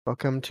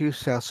Welcome to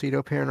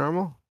Salcedo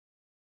Paranormal.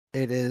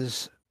 It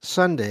is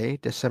Sunday,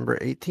 December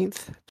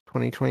 18th,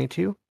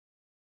 2022,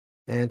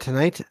 and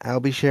tonight I'll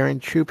be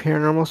sharing true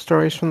paranormal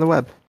stories from the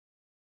web.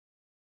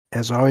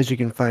 As always, you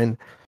can find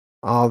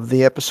all of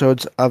the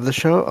episodes of the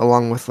show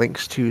along with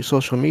links to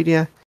social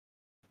media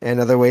and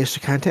other ways to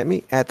contact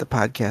me at the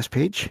podcast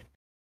page,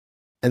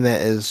 and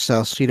that is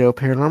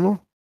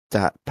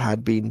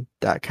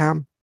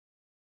salcedoparanormal.podbean.com.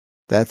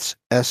 That's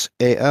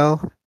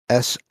SALSIDO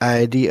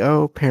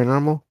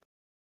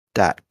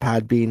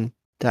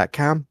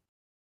paranormal.podbean.com.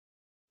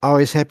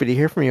 Always happy to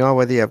hear from you all,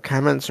 whether you have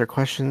comments or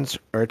questions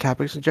or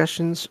topic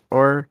suggestions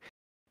or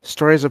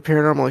stories of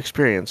paranormal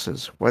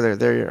experiences, whether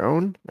they're your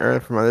own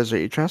or from others that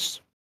you trust.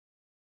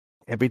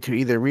 Happy to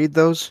either read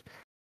those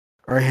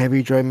or have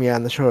you join me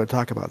on the show to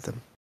talk about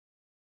them.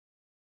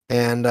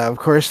 And of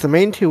course, the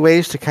main two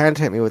ways to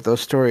contact me with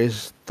those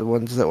stories, the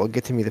ones that will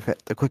get to me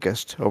the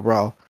quickest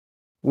overall,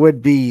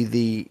 would be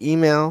the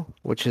email,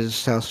 which is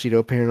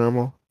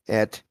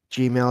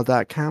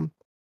salcedoparanormal@gmail.com,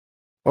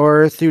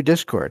 or through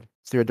Discord,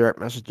 through a direct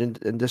message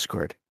in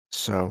Discord.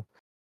 So,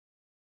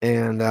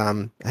 and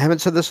I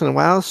haven't said this in a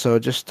while, so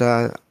just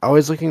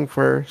always looking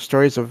for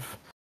stories of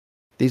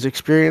these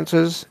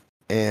experiences,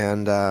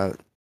 and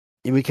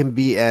you can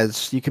be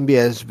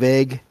as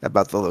vague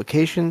about the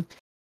location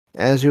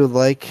as you would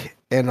like,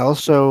 and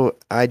also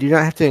I do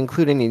not have to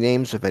include any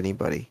names of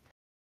anybody,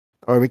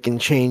 or we can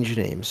change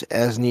names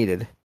as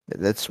needed.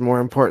 That's more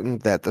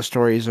important that the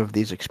stories of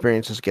these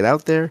experiences get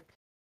out there,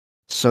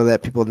 so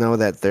that people know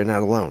that they're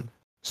not alone.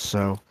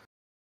 So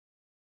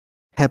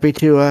happy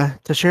to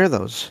share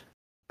those,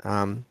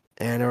 and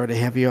already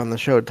have you on the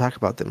show to talk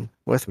about them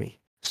with me.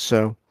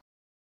 So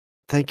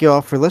thank you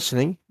all for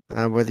listening.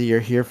 Whether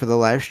you're here for the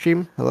live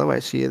stream, hello, I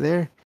see you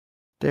there,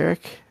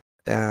 Derek,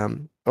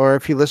 or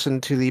if you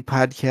listen to the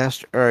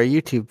podcast or our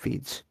YouTube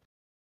feeds.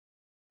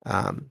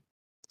 And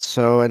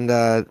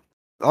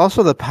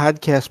also the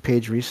podcast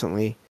page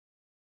recently,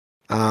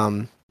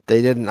 they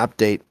did an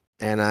update,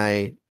 and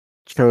I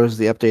chose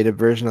the updated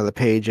version of the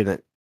page, and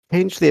it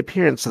changed the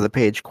appearance of the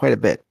page quite a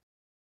bit.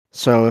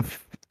 So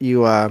if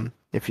you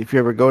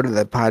ever go to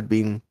the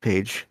Podbean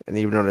page and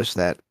you notice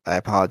that, I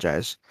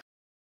apologize.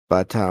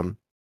 But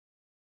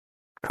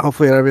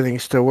hopefully everything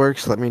still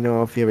works. Let me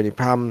know if you have any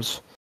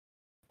problems,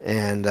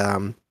 and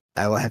I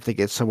will have to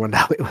get someone to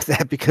help me with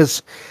that,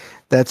 because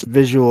that's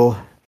visual.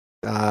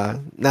 Not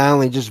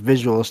only just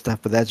visual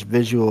stuff, but that's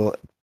visual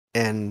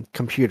and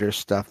computer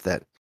stuff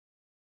that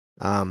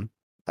I'm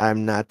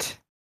not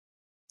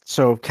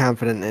so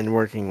confident in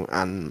working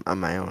on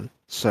my own.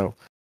 So,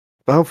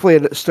 but hopefully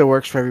it still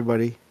works for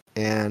everybody.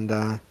 And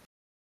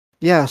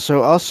yeah,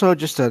 so also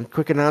just a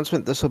quick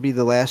announcement. This will be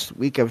the last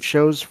week of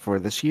shows for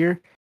this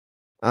year.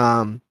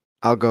 I'll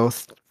go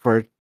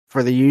for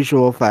the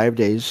usual 5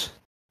 days,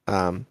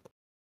 um,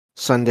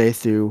 Sunday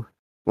through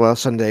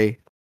Wednesday,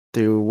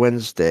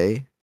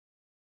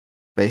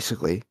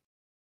 basically.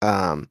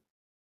 Um,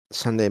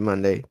 Sunday,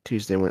 Monday,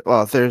 Tuesday,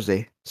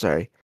 Thursday.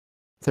 Sorry,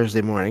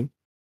 Thursday morning,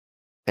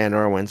 and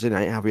or Wednesday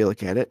night, however you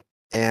look at it.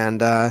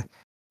 And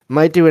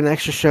might do an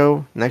extra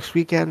show next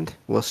weekend.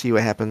 We'll see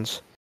what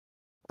happens.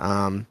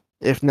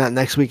 If not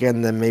next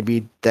weekend, then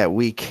maybe that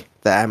week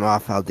that I'm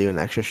off, I'll do an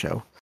extra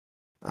show.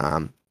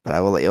 But I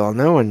will let you all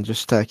know, and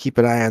just keep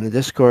an eye on the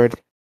Discord,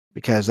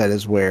 because that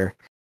is where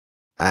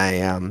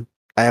I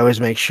always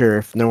make sure,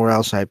 if nowhere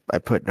else, I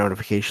put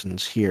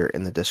notifications here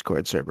in the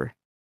Discord server.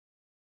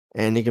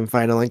 And you can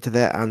find a link to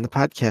that on the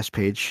podcast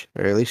page,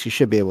 or at least you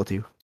should be able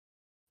to.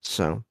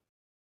 So,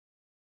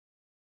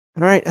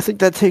 all right, I think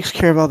that takes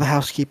care of all the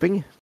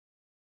housekeeping.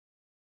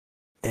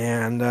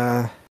 And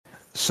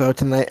so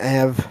tonight I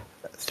have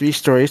 3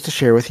 stories to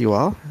share with you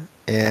all,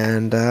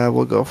 and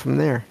we'll go from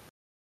there.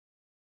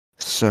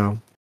 So,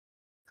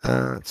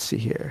 let's see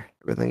here.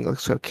 Everything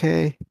looks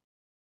okay.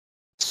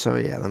 So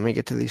yeah, let me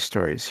get to these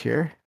stories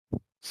here.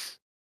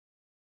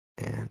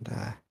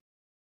 And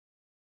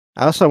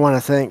I also want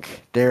to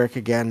thank Derek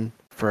again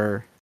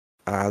for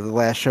the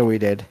last show we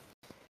did,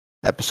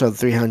 episode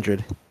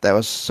 300. That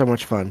was so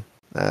much fun.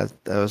 That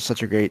was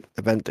such a great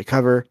event to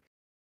cover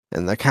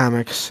in the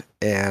comics,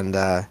 and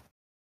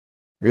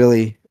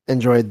really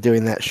enjoyed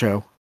doing that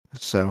show.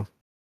 So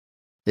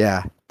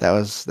yeah, that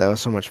was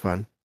so much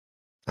fun.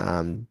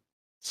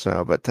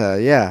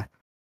 Yeah,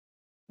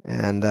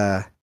 and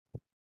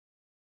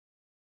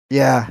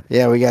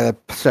yeah, we gotta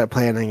start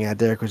planning.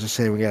 Derek was just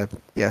saying we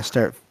gotta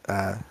start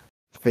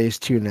phase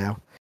 2 now.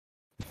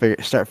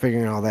 Start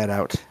figuring all that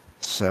out.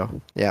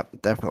 So yeah,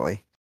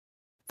 definitely.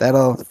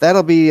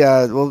 That'll be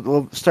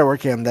we'll start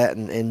working on that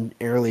in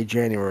early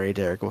January,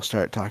 Derek. We'll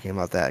start talking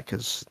about that,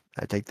 because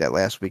I take that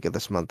last week of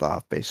this month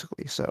off,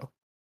 basically. So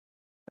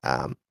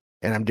and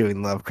I'm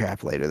doing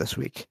Lovecraft later this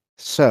week.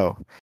 So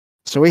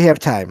we have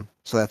time.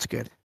 So that's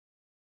good.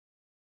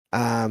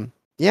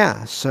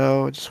 Yeah,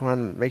 so just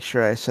want to make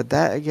sure I said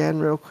that again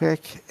real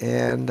quick,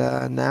 and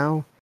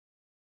now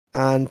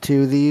on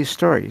to these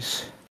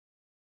stories.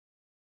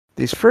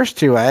 These first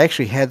 2 I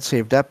actually had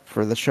saved up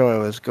for the show I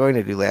was going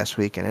to do last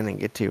week, and I didn't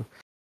get to.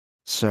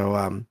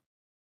 So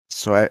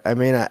So I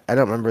may not, I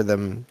don't remember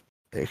them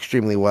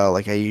extremely well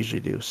like I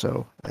usually do.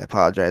 So I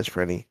apologize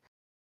for any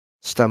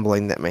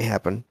stumbling that may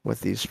happen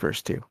with these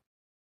first two.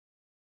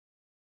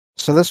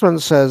 So this one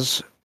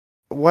says,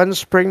 one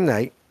spring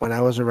night when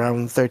I was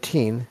around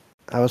 13,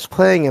 I was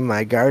playing in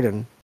my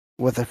garden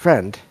with a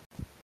friend.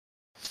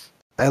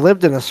 I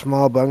lived in a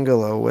small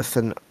bungalow with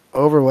an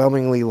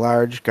overwhelmingly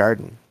large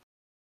garden,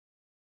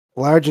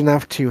 large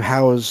enough to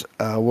house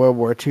a World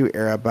War II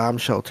era bomb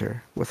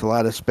shelter with a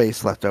lot of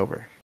space left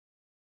over.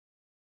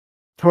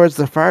 Towards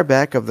the far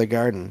back of the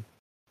garden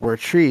were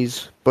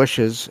trees,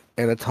 bushes,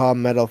 and a tall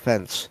metal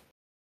fence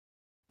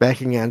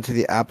backing onto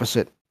the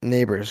opposite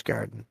neighbor's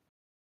garden.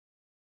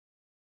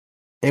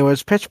 It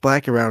was pitch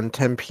black around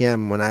 10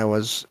 p.m. when I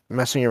was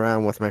messing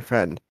around with my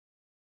friend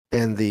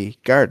in the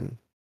garden.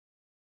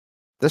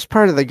 This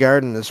part of the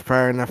garden is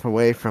far enough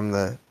away from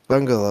the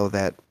bungalow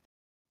that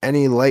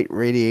any light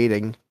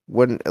radiating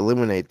wouldn't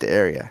illuminate the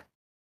area.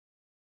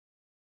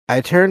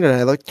 I turned and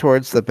I looked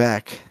towards the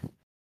back,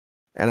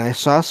 and I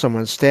saw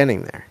someone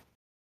standing there,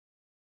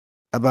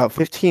 about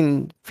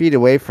 15 feet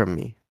away from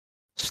me,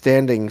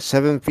 standing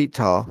 7 feet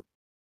tall,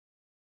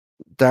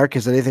 dark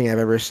as anything I've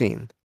ever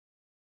seen.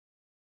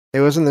 It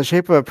was in the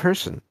shape of a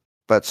person,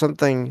 but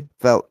something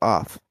felt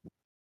off.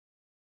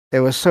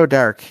 It was so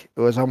dark,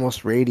 it was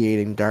almost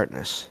radiating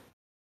darkness.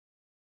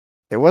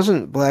 It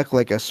wasn't black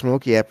like a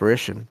smoky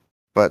apparition,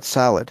 but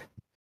solid,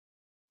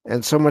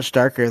 and so much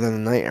darker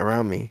than the night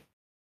around me,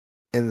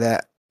 in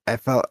that I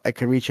felt I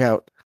could reach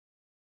out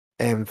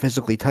and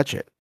physically touch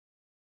it.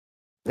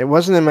 It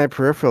wasn't in my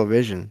peripheral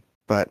vision,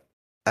 but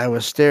I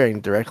was staring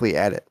directly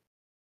at it.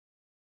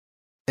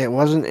 It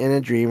wasn't in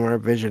a dream or a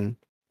vision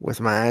with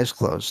my eyes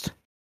closed,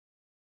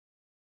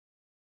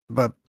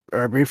 but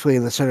or briefly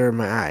in the center of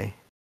my eye.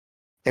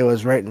 It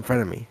was right in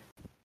front of me.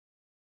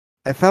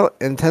 I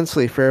felt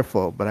intensely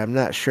fearful, but I'm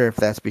not sure if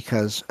that's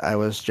because I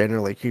was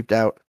generally creeped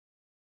out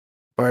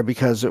or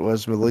because it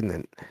was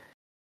malignant.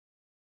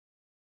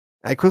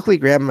 I quickly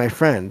grabbed my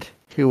friend,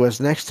 who was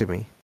next to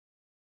me,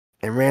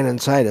 and ran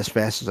inside as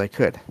fast as I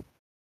could.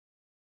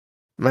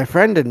 My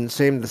friend didn't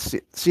seem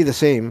to see the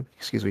same,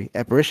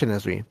 apparition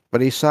as me,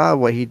 but he saw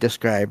what he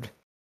described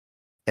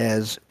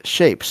as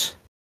shapes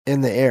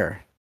in the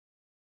air,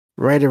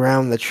 right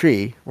around the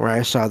tree where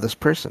I saw this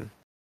person.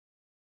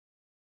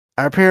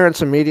 Our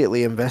parents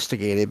immediately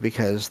investigated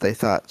because they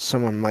thought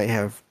someone might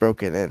have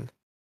broken in,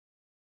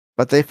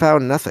 but they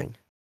found nothing.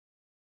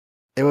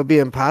 It would be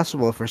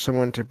impossible for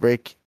someone to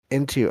break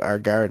into our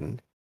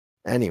garden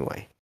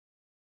anyway.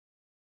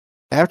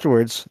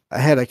 Afterwards, I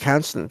had a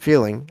constant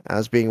feeling I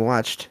was being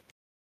watched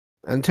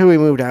until we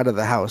moved out of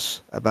the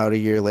house about a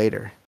year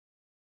later.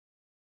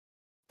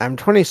 I'm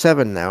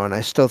 27 now and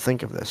I still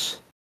think of this.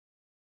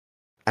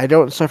 I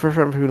don't suffer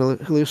from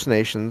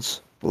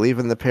hallucinations, believe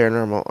in the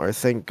paranormal, or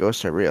think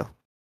ghosts are real.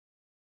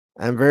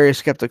 I'm very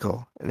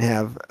skeptical and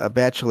have a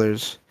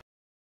bachelor's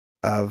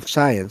of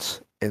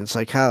science in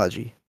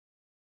psychology.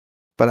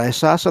 But I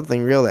saw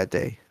something real that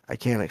day I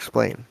can't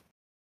explain.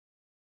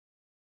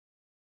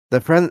 The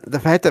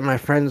fact that my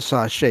friend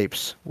saw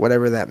shapes,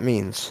 whatever that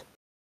means,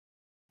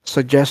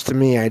 suggests to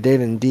me I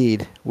did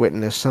indeed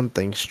witness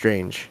something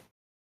strange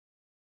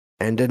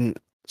and didn't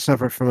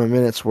suffer from a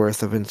minute's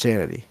worth of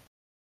insanity.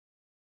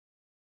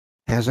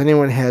 Has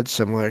anyone had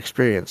similar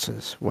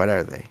experiences? What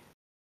are they?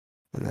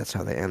 And that's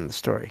how they end the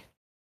story.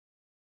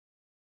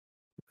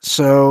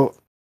 So,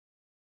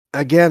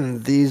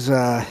 again, these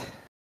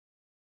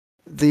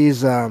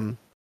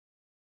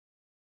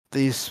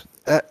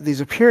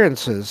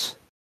appearances.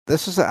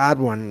 This is an odd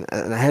one,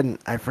 and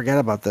I forgot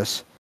about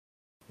this.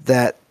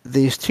 That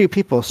these two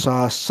people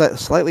saw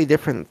slightly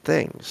different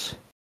things.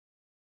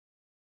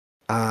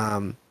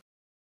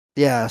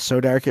 Yeah, so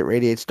dark it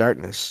radiates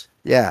darkness.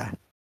 Yeah.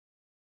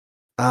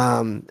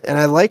 And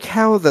I like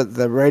how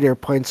the writer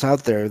points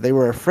out there they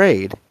were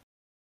afraid,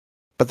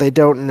 but they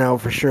don't know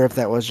for sure if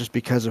that was just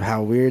because of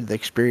how weird the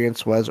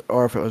experience was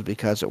or if it was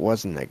because it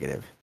wasn't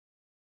negative.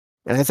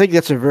 And I think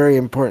that's a very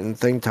important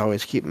thing to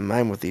always keep in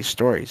mind with these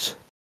stories.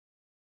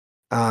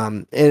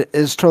 It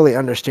is totally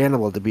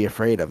understandable to be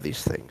afraid of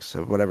these things,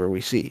 of whatever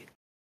we see.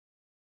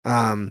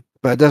 But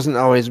it doesn't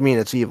always mean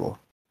it's evil.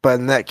 But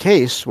in that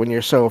case, when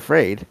you're so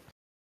afraid,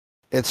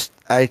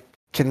 I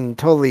can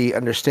totally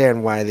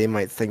understand why they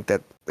might think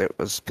that it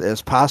was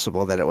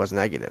possible that it was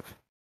negative.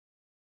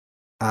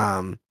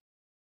 But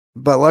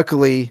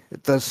luckily,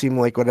 it does seem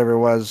like whatever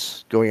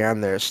was going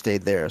on there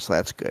stayed there, so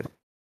that's good.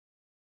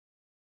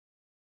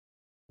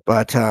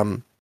 But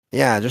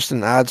yeah, just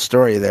an odd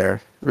story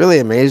there. Really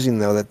amazing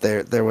though that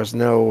there was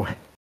no.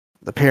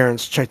 The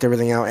parents checked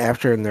everything out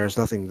after, and there's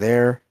nothing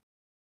there.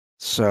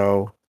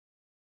 So,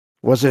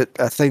 was it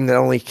a thing that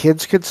only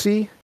kids could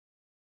see?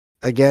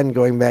 Again,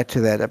 going back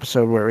to that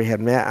episode where we had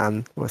Matt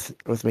on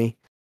with me.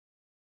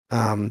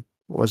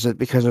 Was it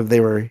because of they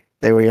were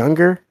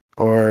younger,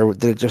 or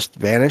did it just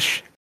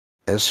vanish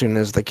as soon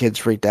as the kids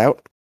freaked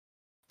out?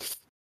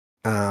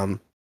 Or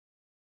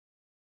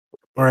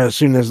as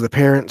soon as the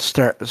parents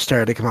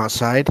started to come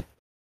outside?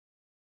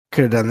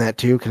 Could have done that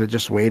too. Could have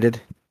just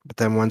waited But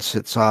then once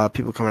it saw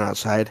people coming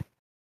outside,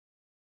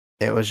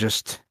 it was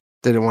just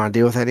didn't want to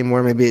deal with it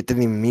anymore. Maybe it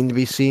didn't even mean to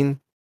be seen.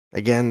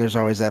 Again, there's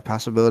always that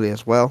possibility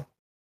as well.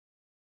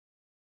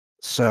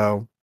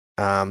 So,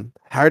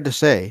 hard to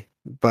say,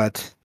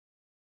 but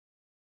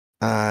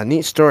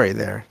neat story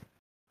there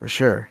for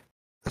sure.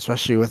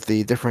 Especially with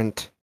the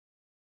different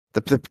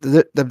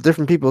the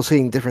different people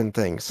seeing different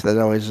things. That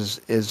always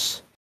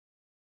is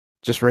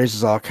just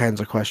raises all kinds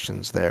of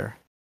questions there.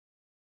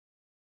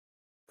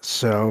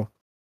 So,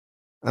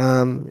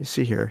 let me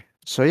see here.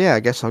 So yeah, I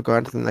guess I'll go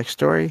on to the next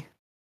story.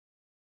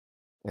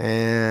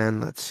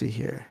 And let's see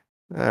here.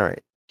 All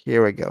right,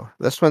 here we go.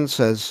 This one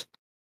says,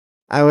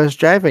 I was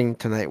driving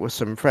tonight with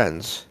some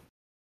friends.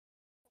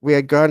 We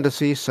had gone to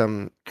see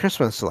some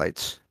Christmas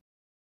lights,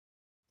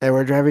 and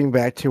we're driving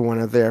back to one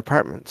of their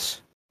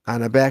apartments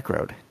on a back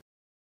road.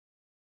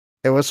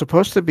 It was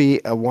supposed to be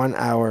a 1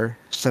 hour,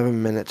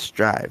 7 minutes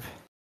drive,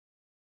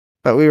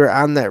 but we were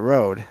on that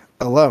road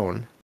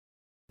alone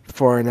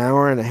for an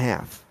hour and a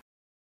half.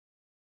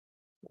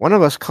 One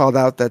of us called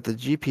out that the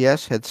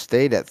GPS had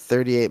stayed at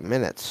 38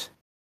 minutes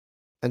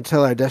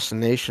until our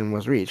destination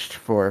was reached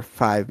for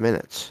 5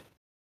 minutes.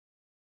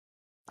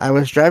 I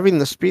was driving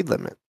the speed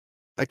limit,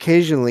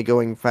 occasionally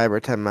going 5 or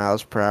 10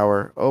 miles per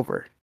hour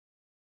over.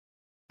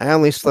 I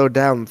only slowed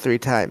down 3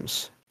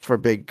 times for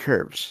big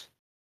curves.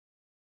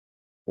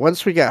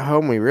 Once we got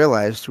home, we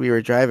realized we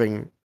were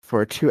driving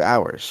for 2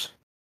 hours.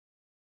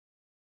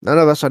 None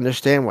of us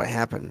understand what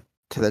happened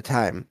to the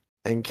time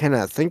and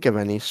cannot think of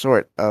any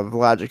sort of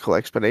logical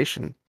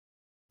explanation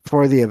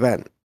for the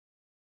event.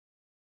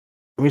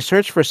 We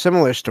searched for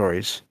similar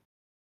stories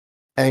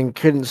and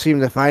couldn't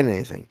seem to find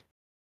anything.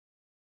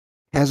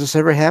 Has this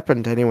ever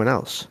happened to anyone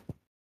else?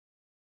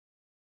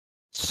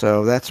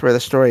 So that's where the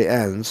story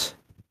ends.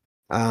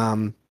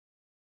 That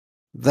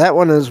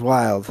one is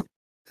wild.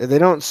 They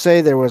don't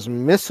say there was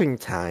missing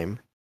time,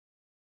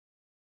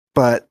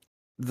 but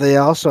they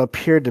also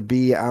appeared to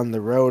be on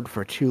the road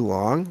for too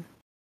long.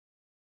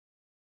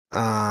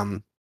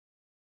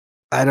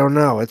 I don't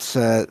know. It's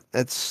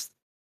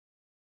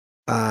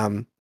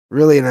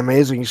really an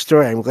amazing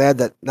story. I'm glad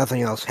that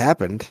nothing else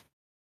happened,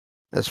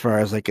 as far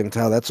as I can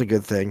tell. That's a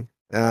good thing.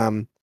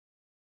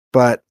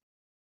 But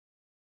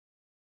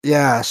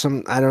yeah,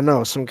 I don't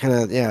know, some kind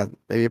of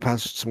maybe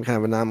possibly some kind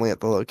of anomaly at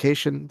the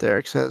location.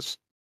 Derek says.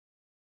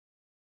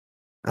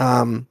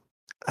 I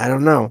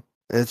don't know.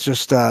 It's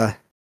just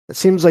it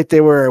seems like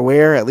they were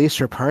aware, at least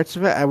for parts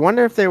of it. I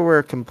wonder if they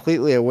were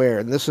completely aware.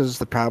 And this is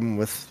the problem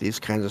with these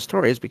kinds of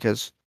stories,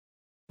 because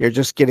you're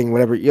just getting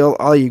whatever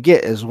all you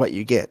get is what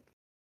you get.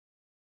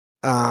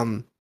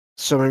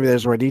 So maybe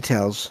there's more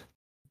details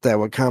that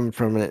would come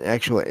from an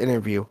actual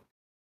interview.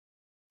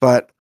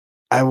 But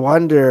I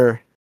wonder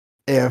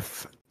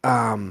if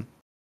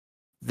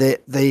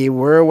they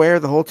were aware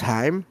the whole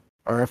time,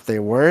 or if they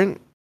weren't,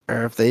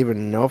 or if they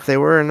even know if they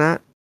were or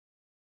not.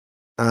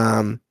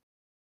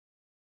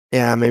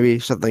 Yeah, maybe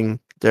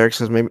something. Derek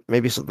says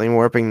maybe something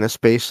warping the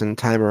space and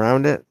time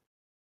around it.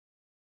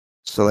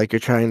 So like you're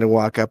trying to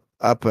walk up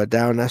a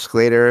down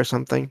escalator or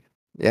something.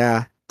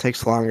 Yeah,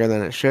 takes longer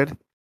than it should.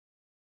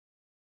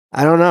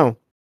 I don't know.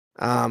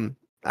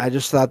 I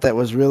just thought that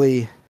was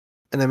really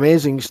an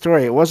amazing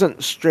story. It wasn't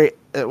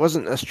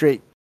a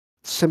straight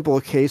simple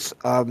case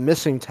of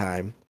missing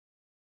time.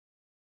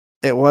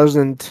 It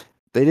wasn't.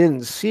 They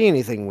didn't see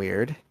anything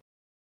weird.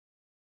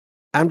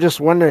 I'm just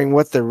wondering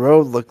what the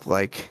road looked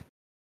like.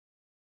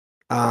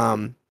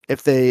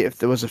 If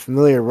there was a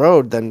familiar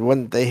road, then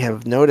wouldn't they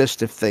have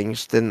noticed if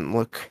things didn't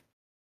look?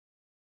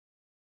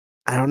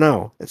 I don't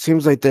know. It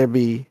seems like they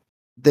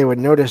would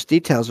notice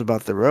details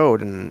about the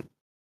road, and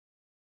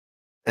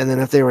then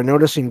if they were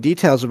noticing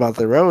details about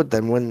the road,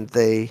 then wouldn't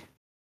they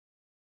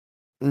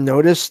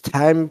notice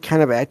time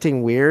kind of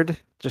acting weird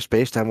just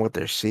based on what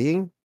they're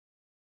seeing?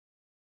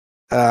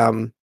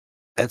 It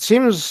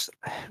seems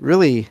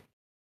really.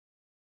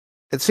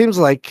 It seems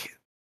like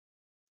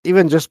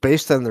even just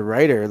based on the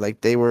writer, like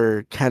they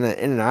were kind of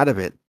in and out of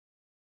it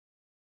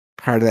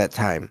part of that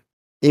time,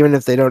 even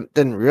if they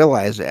didn't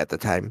realize it at the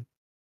time.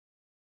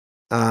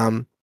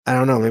 I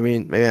don't know. Maybe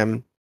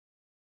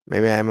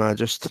I'm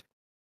just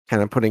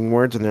kind of putting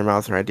words in their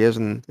mouth or ideas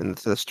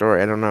into the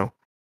story. I don't know,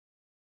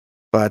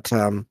 but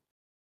I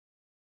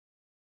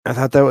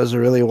thought that was a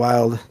really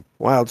wild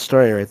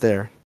story right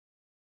there.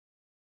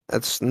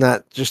 That's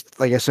not just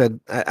like I said.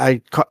 I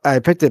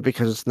picked it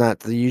because it's not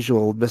the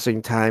usual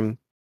missing time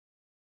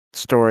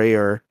story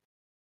or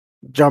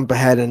jump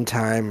ahead in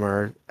time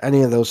or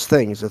any of those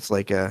things. It's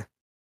like it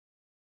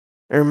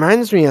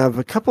reminds me of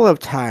a couple of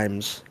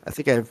times.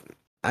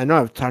 I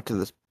know I've talked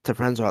to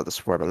friends about this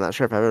before, but I'm not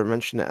sure if I've ever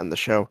mentioned it on the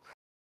show.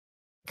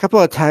 A couple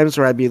of times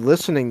where I'd be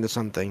listening to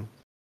something,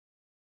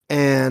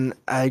 and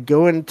I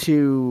go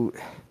into.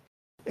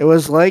 It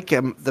was like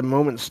the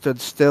moment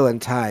stood still in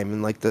time,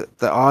 and like the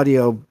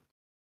audio,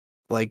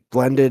 like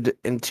blended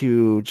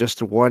into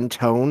just one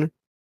tone,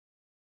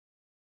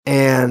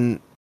 and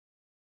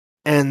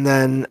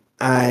then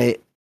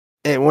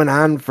it went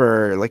on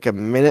for like a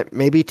minute,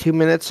 maybe 2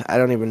 minutes. I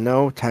don't even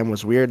know. Time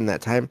was weird in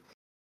that time.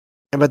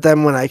 But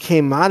then when I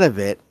came out of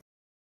it,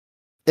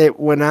 it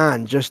went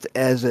on just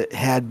as it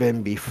had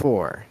been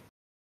before.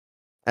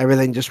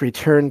 Everything just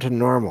returned to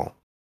normal.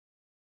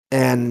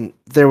 And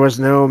there was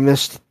no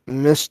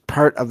missed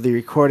part of the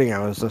recording I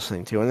was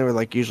listening to. And they were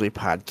like usually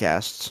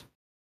podcasts.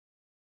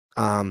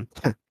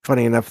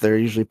 Funny enough, they're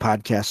usually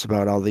podcasts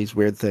about all these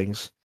weird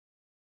things.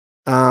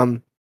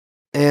 And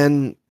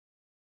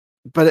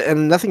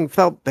nothing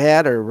felt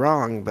bad or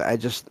wrong, but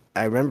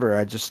I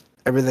remember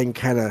everything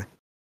kind of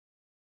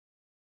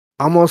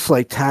almost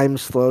like time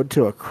slowed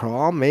to a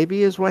crawl,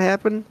 maybe is what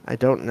happened. I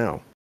don't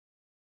know.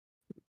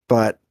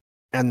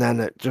 And then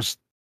it just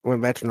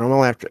went back to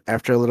normal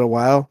after a little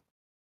while.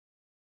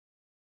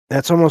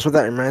 That's almost what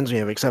that reminds me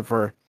of, except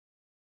for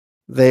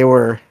they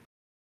were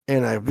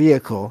in a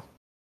vehicle.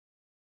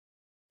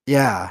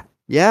 Yeah.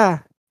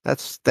 Derek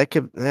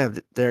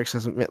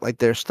says like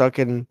they're stuck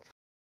in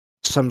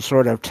some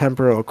sort of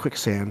temporal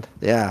quicksand.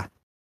 Yeah.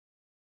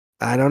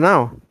 I don't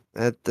know.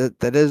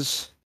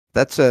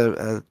 That's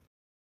a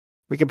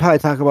we could probably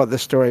talk about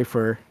this story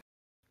for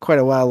quite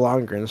a while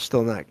longer and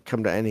still not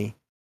come to any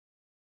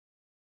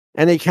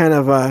kind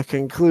of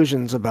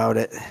conclusions about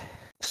it.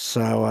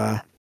 So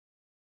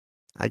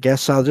I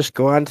guess I'll just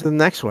go on to the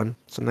next one.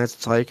 Sometimes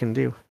that's all you can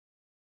do.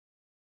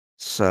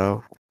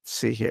 So let's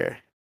see here.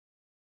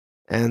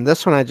 And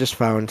this one I just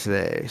found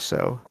today,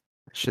 so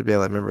I should be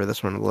able to remember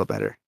this one a little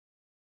better.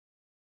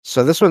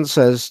 So this one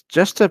says,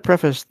 just to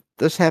preface,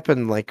 this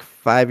happened like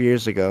 5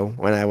 years ago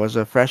when I was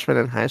a freshman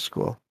in high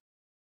school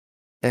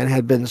and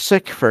had been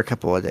sick for a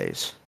couple of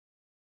days.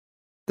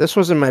 This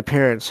was in my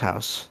parents'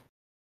 house.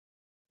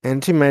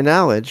 And to my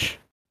knowledge,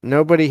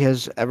 nobody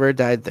has ever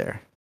died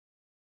there.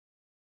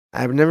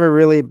 I've never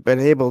really been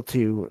able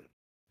to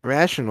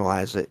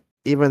rationalize it,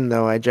 even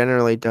though I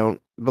generally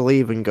don't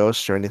believe in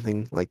ghosts or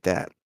anything like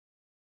that.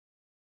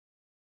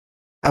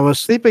 I was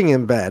sleeping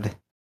in bed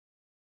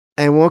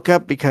and woke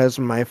up because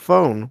my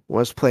phone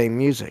was playing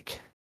music.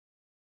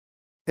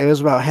 It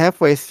was about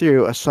halfway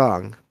through a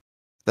song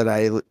that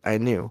I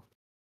knew,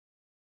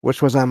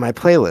 which was on my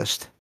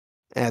playlist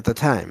at the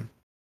time.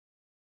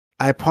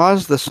 I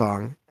paused the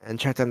song and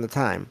checked on the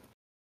time.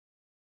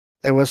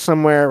 It was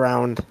somewhere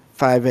around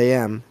 5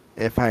 a.m.,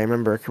 if I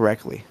remember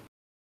correctly,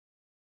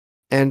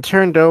 and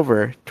turned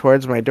over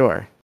towards my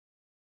door.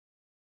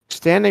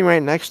 Standing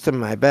right next to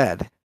my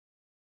bed,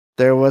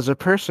 there was a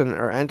person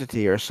or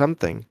entity or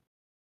something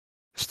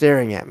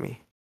staring at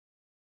me.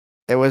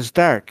 It was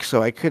dark,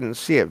 so I couldn't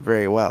see it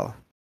very well,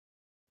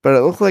 but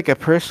it looked like a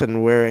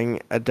person wearing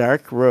a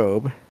dark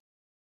robe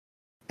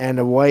and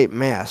a white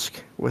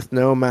mask with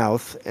no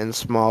mouth and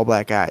small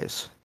black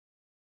eyes.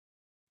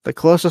 The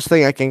closest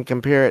thing I can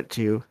compare it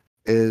to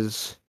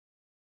is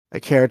a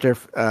character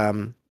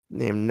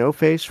named No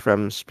Face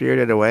from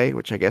Spirited Away,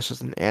 which I guess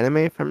is an anime,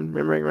 if I'm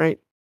remembering right.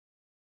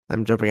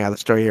 I'm jumping out of the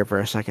story here for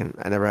a second.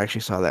 I never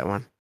actually saw that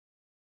one.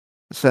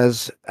 It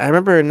says, I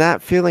remember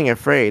not feeling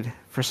afraid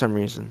for some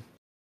reason.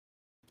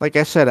 Like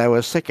I said, I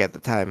was sick at the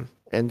time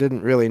and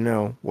didn't really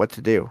know what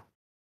to do.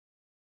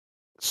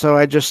 So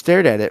I just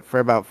stared at it for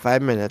about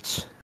 5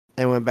 minutes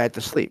and went back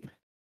to sleep.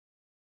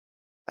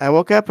 I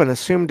woke up and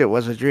assumed it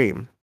was a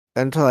dream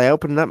until I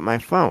opened up my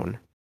phone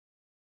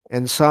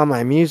and saw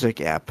my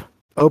music app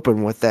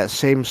open with that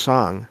same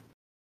song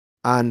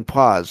on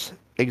pause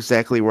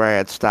exactly where I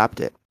had stopped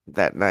it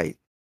that night.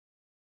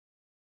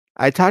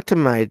 I talked to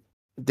my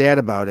dad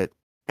about it,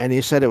 and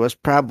he said it was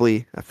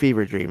probably a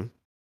fever dream.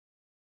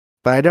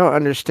 But I don't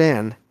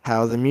understand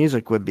how the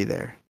music would be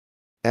there,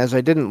 as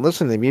I didn't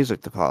listen to the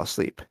music to fall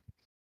asleep.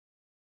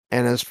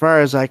 And as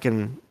far as I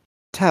can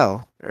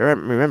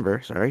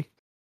remember,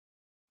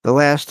 the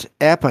last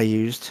app I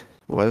used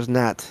was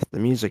not the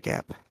music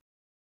app.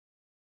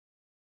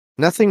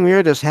 Nothing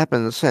weird has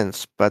happened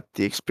since, but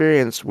the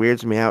experience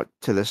weirds me out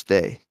to this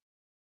day.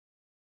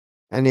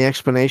 Any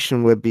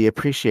explanation would be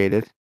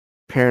appreciated,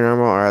 paranormal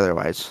or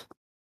otherwise.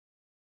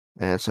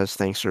 And it says,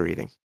 thanks for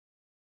reading.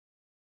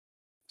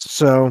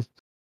 So,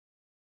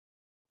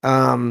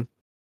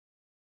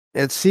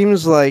 it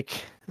seems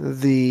like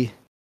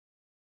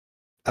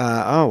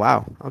oh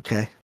wow,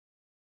 okay.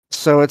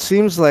 So it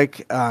seems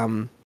like,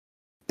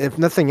 if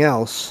nothing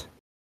else,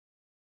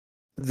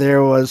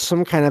 there was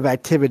some kind of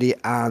activity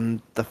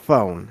on the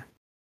phone,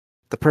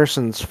 the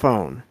person's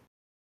phone.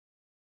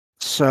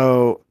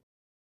 So,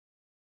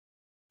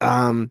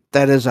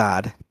 that is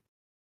odd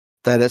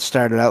that it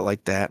started out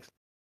like that.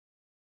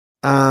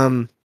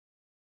 So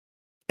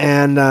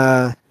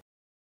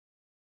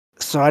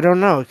I don't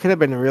know. It could have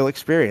been a real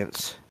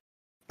experience.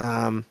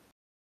 So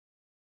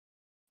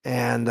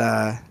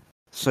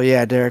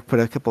yeah, Derek put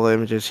a couple of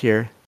images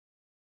here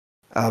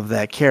of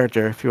that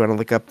character. If you want to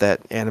look up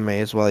that anime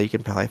as well, you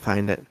can probably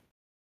find it.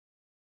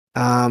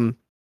 So,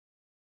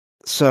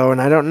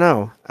 and I don't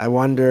know. I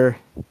wonder.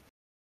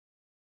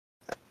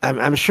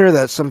 I'm sure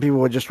that some people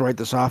would just write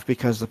this off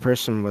because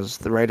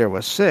the writer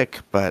was sick,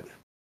 but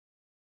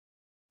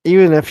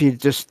even if you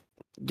just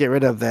get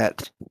rid of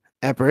that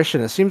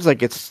apparition, it seems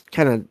like it's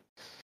kind of.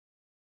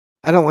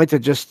 I don't like to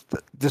just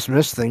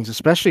dismiss things,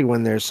 especially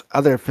when there's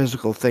other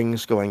physical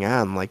things going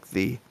on, like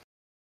the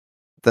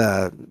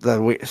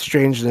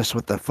strangeness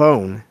with the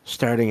phone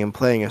starting and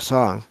playing a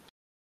song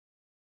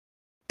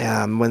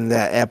when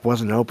that app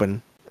wasn't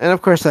open. And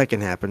of course that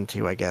can happen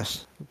too, I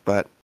guess.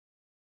 But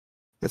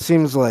it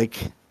seems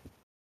like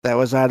that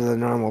was out of the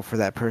normal for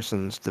that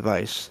person's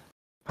device,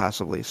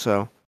 possibly.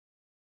 So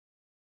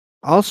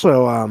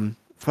also,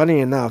 funny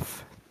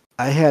enough,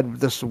 I had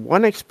this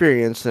one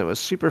experience that was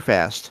super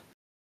fast.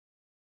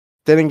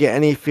 Didn't get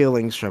any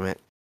feelings from it.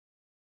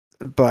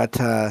 But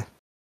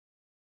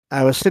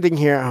I was sitting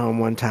here at home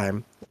one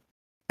time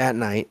at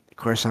night, of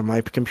course, on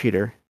my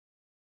computer,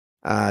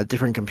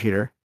 different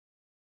computer,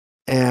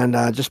 and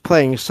just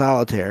playing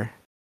solitaire,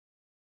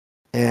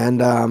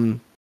 and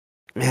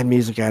had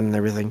music on and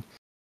everything.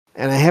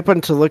 And I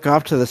happened to look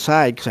off to the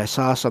side because I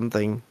saw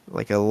something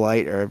like a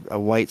light or a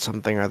white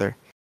something or other,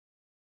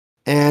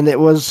 and it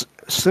was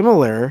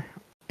similar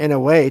in a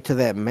way to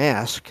that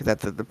mask that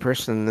the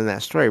person in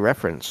that story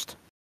referenced.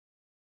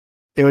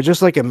 It was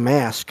just like a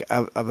mask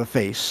of a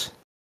face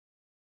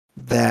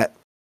that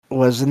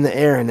was in the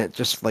air, and it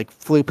just like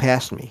flew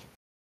past me,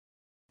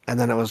 and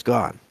then it was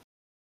gone.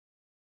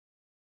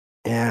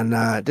 And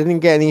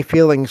didn't get any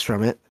feelings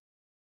from it,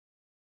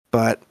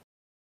 but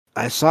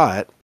I saw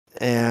it,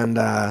 and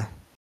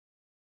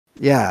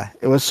yeah,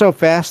 it was so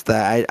fast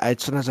that I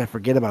sometimes I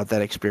forget about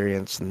that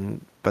experience,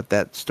 but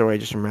that story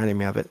just reminded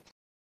me of it.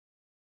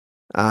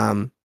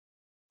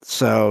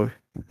 So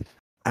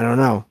I don't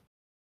know.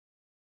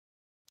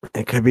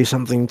 It could be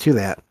something to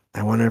that.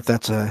 I wonder if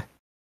that's I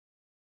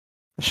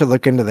should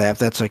look into that. If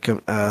that's like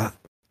a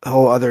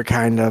whole other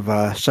kind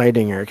of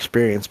sighting or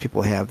experience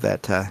people have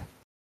that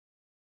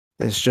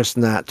is just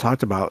not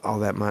talked about all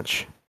that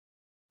much.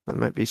 That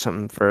might be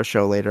something for a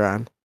show later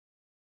on.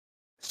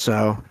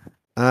 So,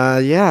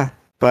 yeah,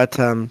 but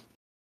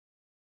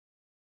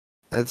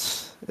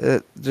it's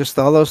just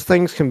all those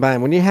things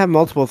combined. When you have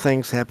multiple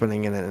things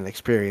happening in an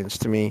experience,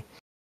 to me,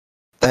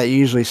 that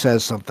usually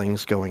says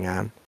something's going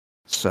on.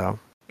 So,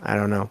 I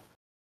don't know.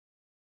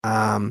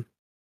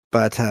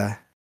 But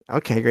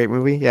okay, great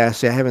movie. Yeah,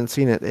 see, I haven't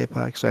seen it,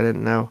 Apex, so I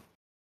didn't know.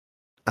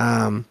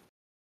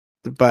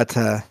 But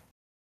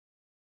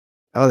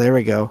oh, there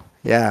we go.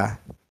 Yeah,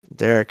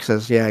 Derek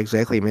says, yeah,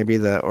 exactly. Maybe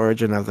the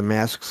origin of the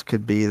masks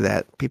could be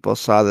that people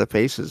saw the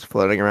faces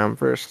floating around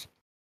first.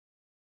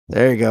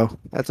 There you go.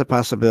 That's a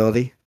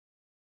possibility.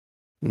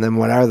 And then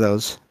what are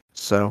those?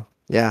 So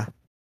yeah,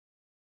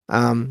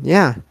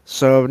 yeah.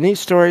 So neat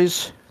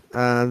stories.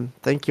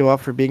 Thank you all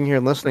for being here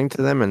and listening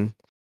to them,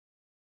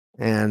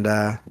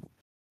 and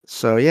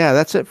so yeah,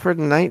 that's it for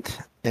tonight.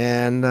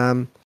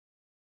 And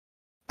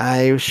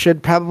I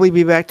should probably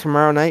be back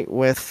tomorrow night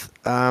with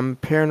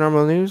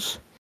paranormal news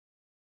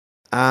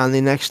on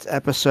the next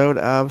episode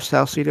of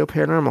Salcedo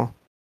Paranormal.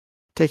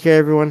 Take care,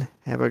 everyone.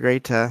 Have a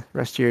great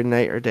rest of your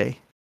night or day.